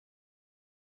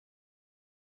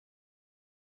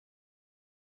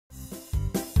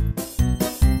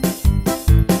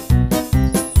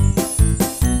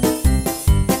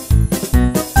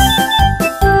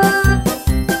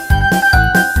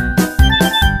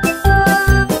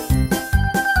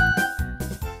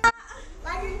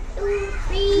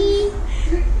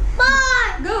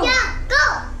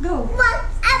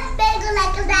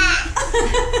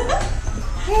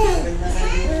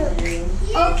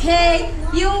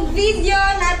video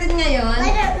natin ngayon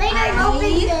ay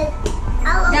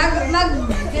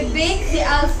mag-bake si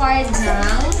Alfred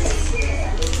ng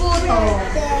puto.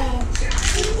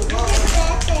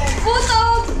 Puto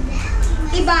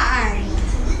tibaan.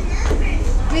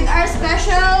 With our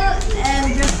special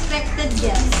and respected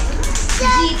guest,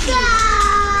 GP.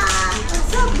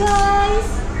 What's up, guys?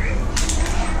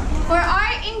 For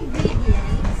our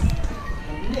ingredients,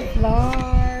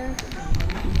 flour,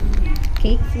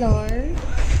 cake flour,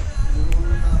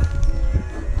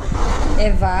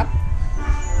 evap,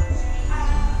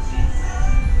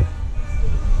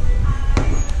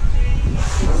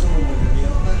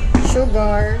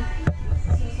 sugar,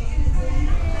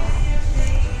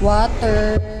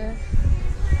 water,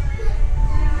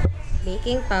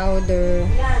 baking powder.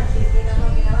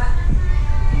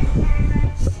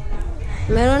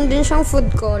 Meron din siyang food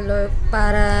color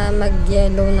para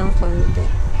mag-yellow ng konti.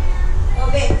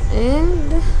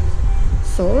 And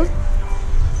salt,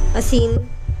 asin,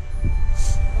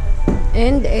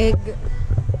 and egg.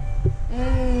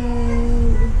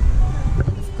 And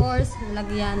of course,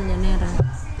 lagyan niya nera.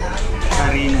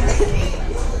 Harina.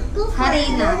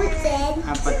 Harina.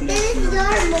 Apat na. This is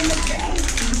your moment.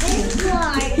 This is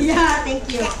yours. Yeah, thank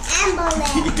you. Envelope.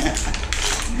 This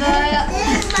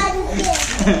is my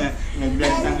gift.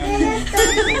 Nag-vlog ng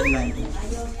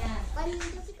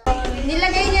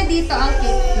Nilagay niya dito ang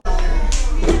cake flour.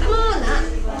 Muna.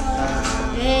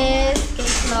 This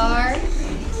cake flour.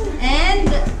 And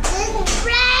This is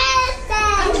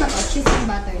present. ano ba to? Cheese and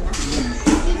butter na.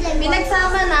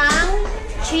 Pinagsama ng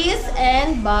cheese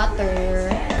and butter.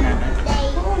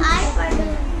 They are for the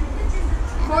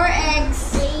 4 eggs.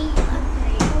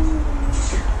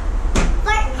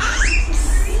 for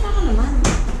eggs. Saan naman?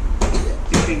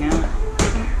 Tipi nga.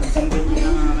 Sandal niya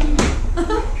ang aking.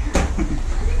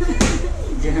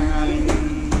 Diyan ang aking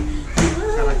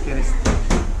characteristic.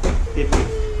 Tipi.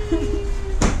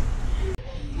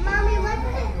 Mommy, what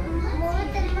am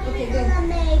Okay, I go. gonna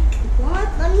make? What?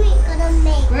 What are we gonna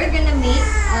make? We're gonna make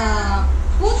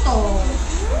puto.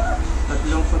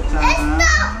 Tatlong kutsara.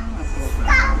 Stop!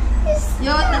 Asukal.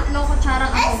 Yo, 3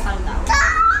 kutsarang asukal daw.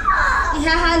 Stop!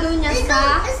 Ihahalo niya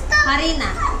sa Stop! harina.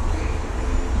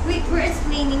 Wait, we're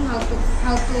explaining how to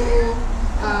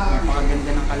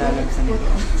Napakaganda ng kalalagsan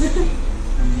nito.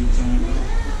 Ang video nito.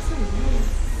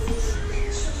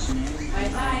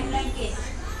 Bye-bye, like it.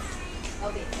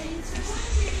 Okay.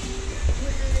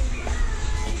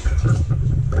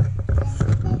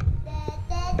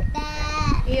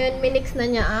 Yun, minix na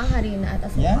niya ang harina at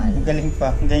asukal. Yan, galing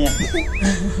pa. Ganyan.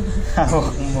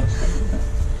 Hawak mo.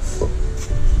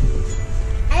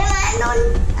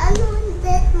 I want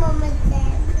this moment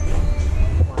then.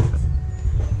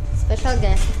 Special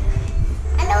guest.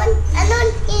 I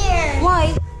don't here.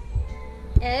 Why?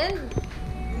 And,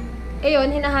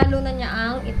 ayun, hinahalo na niya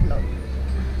ang itlog.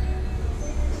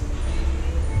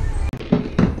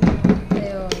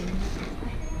 Ayun.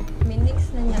 Minix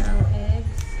na niya ang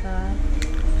eggs sa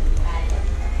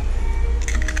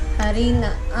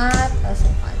harina at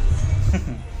asukal.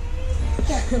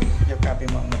 Yung copy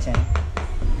mo ang chan.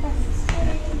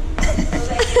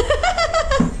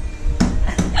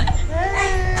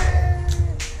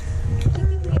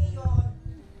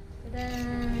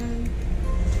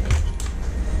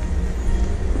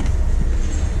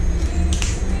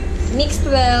 Mixed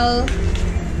well.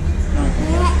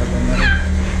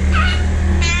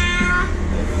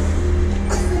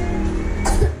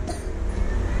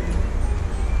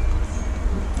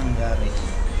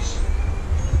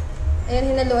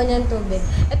 Ayan, hinaluan niya ng tubig.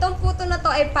 Itong puto na to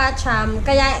ay Puto-Cham,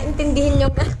 kaya intindihin nyo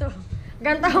ganito.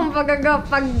 Ganito ang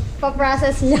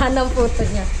pagpa-process niya ng puto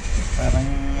niya. Parang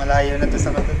malayo na to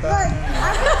sa katotohanan.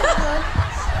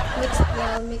 Mixed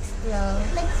well, mixed well.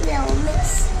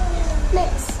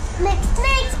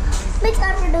 Mix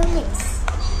after the mix.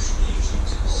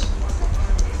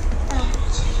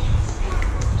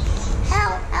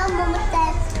 How mama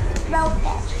says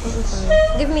broken.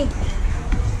 Give me.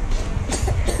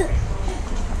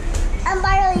 I'm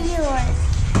borrowing yours.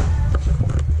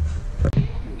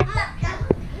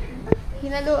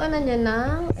 Hinaluan na niya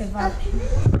ng evap.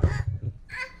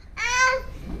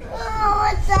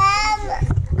 What's that?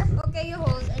 Okay, you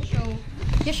hold and show.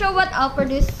 You show what Alfred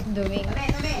is doing.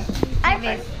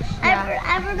 Alfred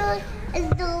is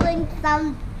doing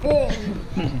something.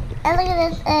 And look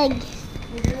at this egg.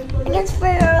 It's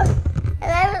for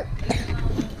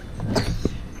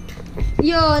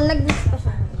Yun, nag-mix pa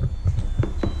siya.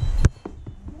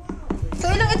 So,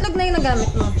 ilang itlog na yung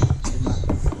nagamit mo?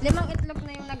 5 itlog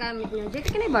na yung nagamit niyo. Jake,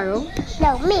 can I borrow?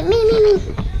 No, me.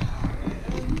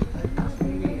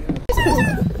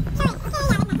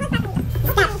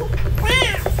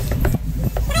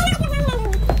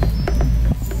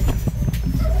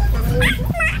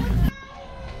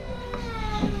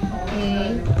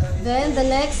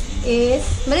 is...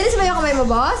 Malinis ba yung kamay mo,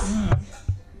 boss?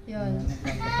 Yun.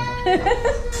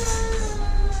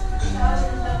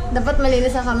 Dapat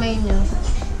malinis ang kamay niyo.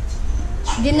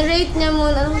 Generate niya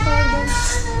muna. Anong tawag doon?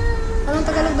 Anong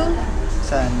Tagalog doon?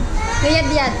 Saan?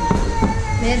 Niyad-yad.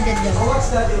 Niyad-yad yan.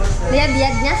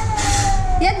 Niyad-yad niya?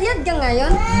 Yad-yad ka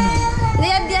ngayon?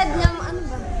 Niyad-yad niya. Ano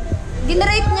ba?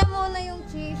 Generate niya muna yung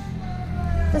chief.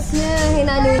 Tapos niya,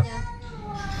 hinalo niya.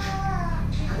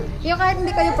 Yung kahit hindi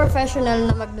kayo professional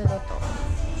na magluluto,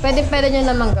 pwede nyo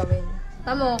namang gawin.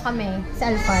 Tamo kami, si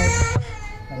Alphard.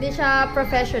 Hindi siya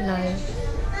professional.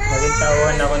 Naging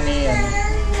tauhan ako ni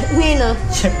Nino?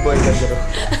 Chef Boy Gadro.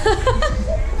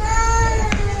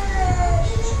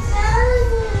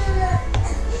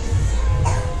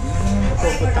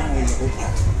 Puputang ulo ko.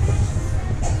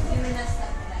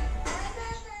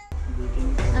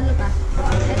 Ano pa?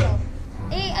 Ito.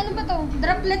 Ano ba to?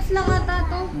 Droplets lang ata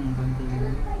to.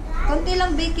 Konti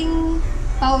lang baking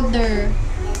powder.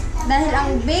 Dahil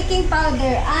ang baking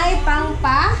powder ay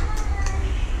pangpa?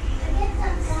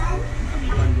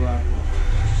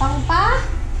 Pangpa?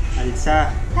 Alsa.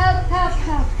 Help.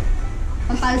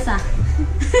 Pampalsa.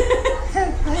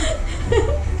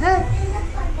 Help.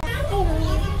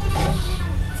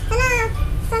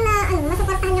 Sana,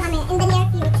 masuportahan nyo kami in the near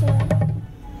future.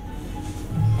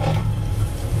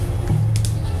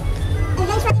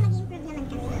 Eventually, mag-improve naman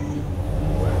kami.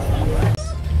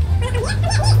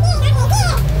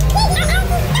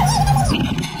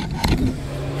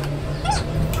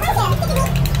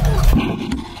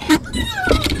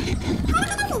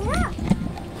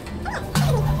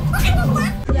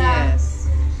 Yes.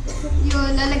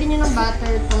 Yun, lalagyan nyo ng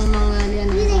butter itong mga yan.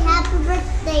 You say happy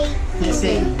birthday. You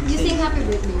sing. You sing happy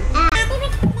birthday. Happy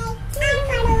birthday.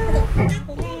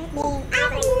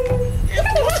 Happy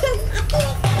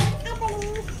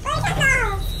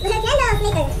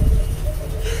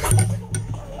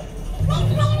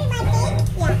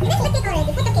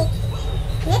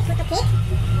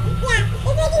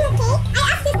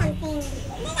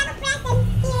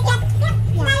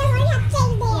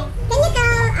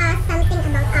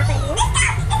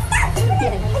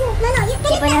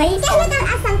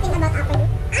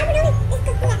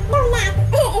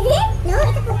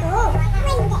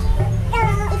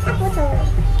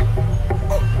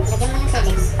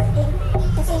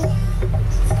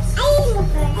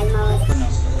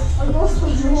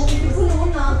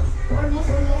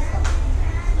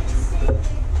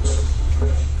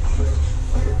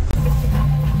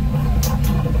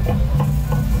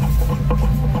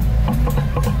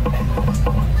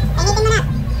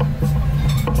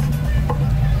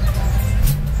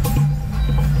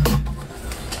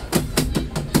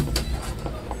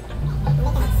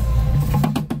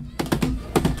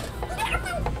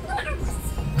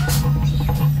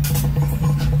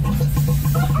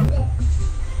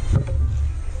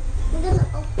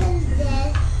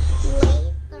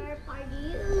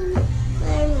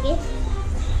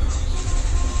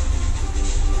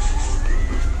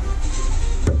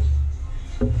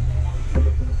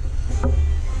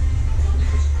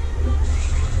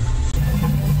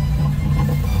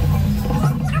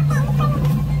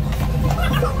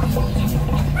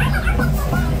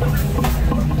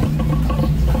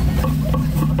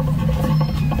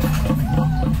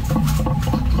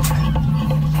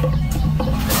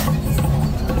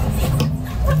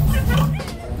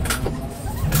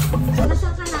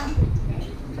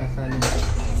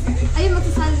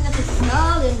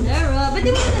Ba't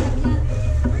di mo na nalagyan?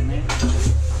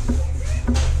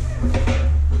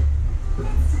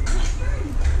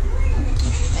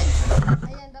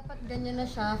 Ayan, dapat ganyan na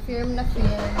siya. Firm na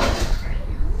firm.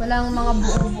 Walang mga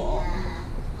buo-buo.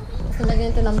 Tapos nalagyan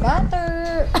ito ng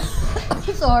butter.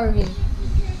 Sorry.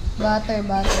 Butter.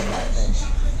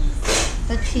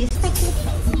 The cheese.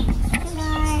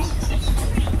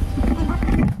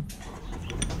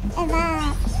 Eva.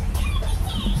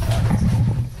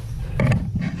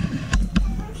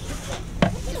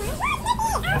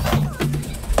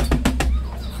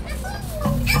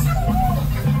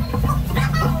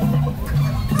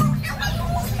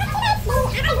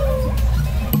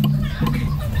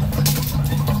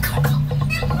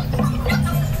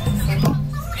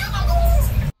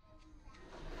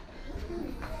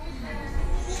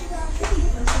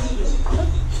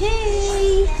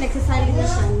 Okay! Nagsasali na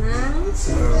siya ng...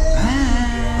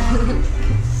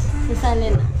 Sasali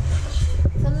na.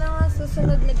 Sa mga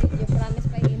susunod na video, promise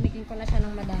pa i-making ko na siya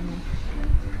ng madami.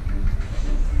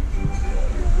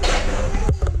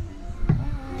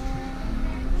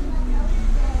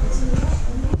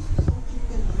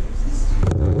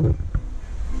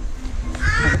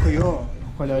 Kuyo,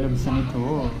 ako lalabsan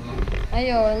ito.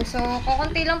 Ayun. So,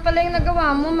 kukunti lang pala yung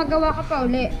nagawa mo. Magawa ka pa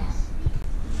uli.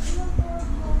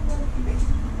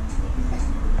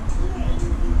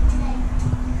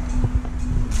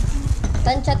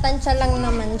 Tansya-tansya lang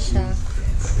naman siya.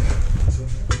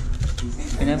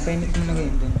 Pinapainit mo na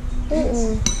ngayon doon.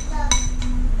 Oo.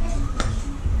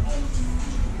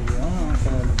 Ayan,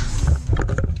 sarap.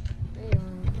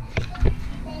 Ayun.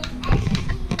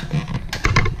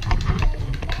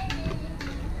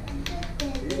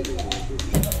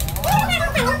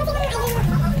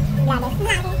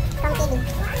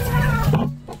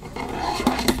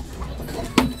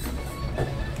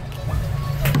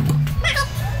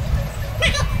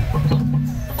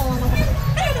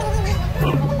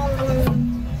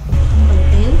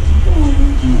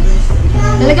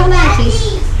 Lalagyan ko na ng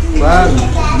cheese. Wag.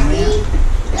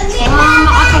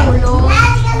 Makatulong.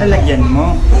 Lalagyan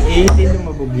mo. Hindi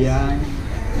lumabog yan.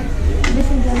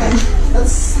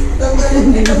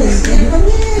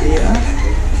 Yeah.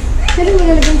 Pero mo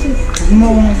lalagyan cheese. Huwag mo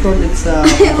akong toilet sa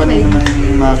kanino man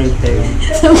makita yun.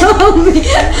 Sa mami.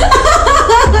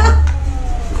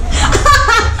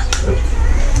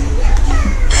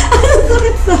 Ano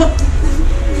sakit sa...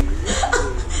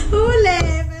 Huli,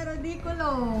 pero di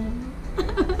kulong.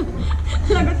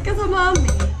 Lagot ka sa mami.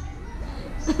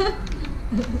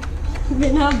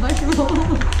 Binabash mo.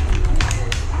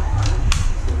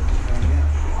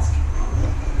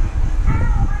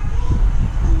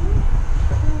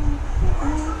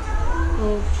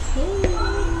 Okay.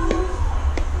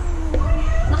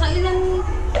 Nakailan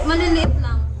maliliit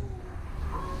lang.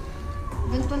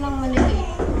 Ganito lang maliliit.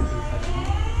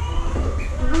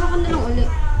 Magawa ka na lang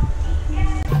ulit.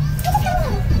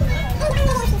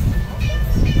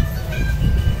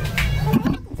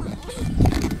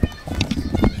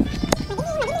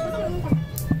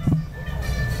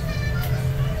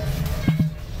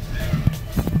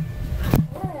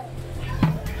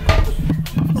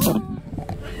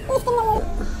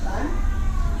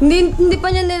 Hindi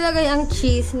pa niya nilagay ang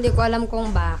cheese. Hindi ko alam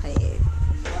kung bakit.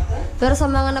 Pero sa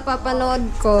mga napapanood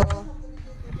ko,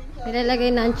 nilalagay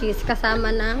na ang cheese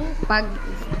kasama ng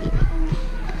pag-steam.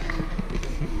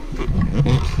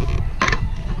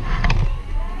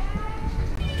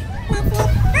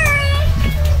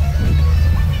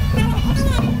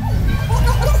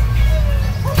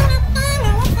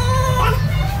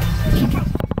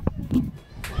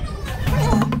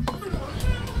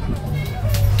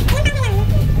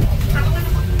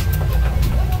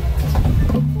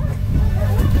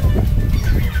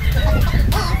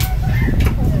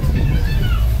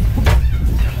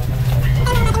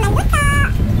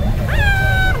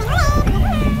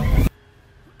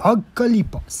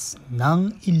 Pagkalipas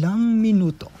ng ilang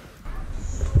minuto.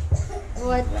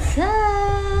 What's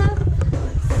up?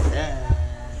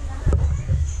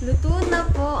 Luto na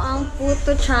po ang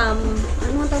Puto-Cham.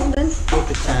 Ano ang tawag doon?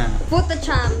 Puto-Cham.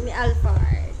 Puto-Cham ni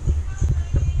Alphard.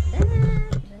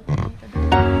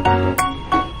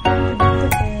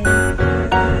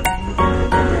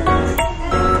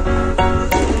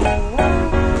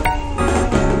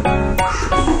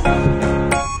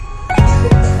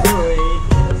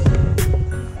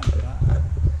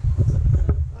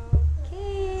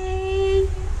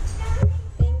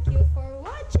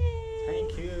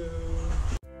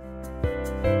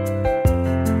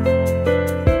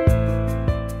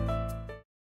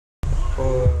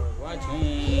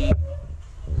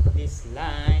 Please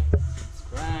like,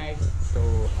 subscribe to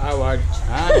our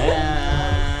channel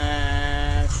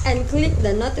And click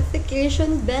the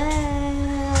notification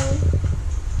bell.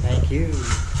 Thank you.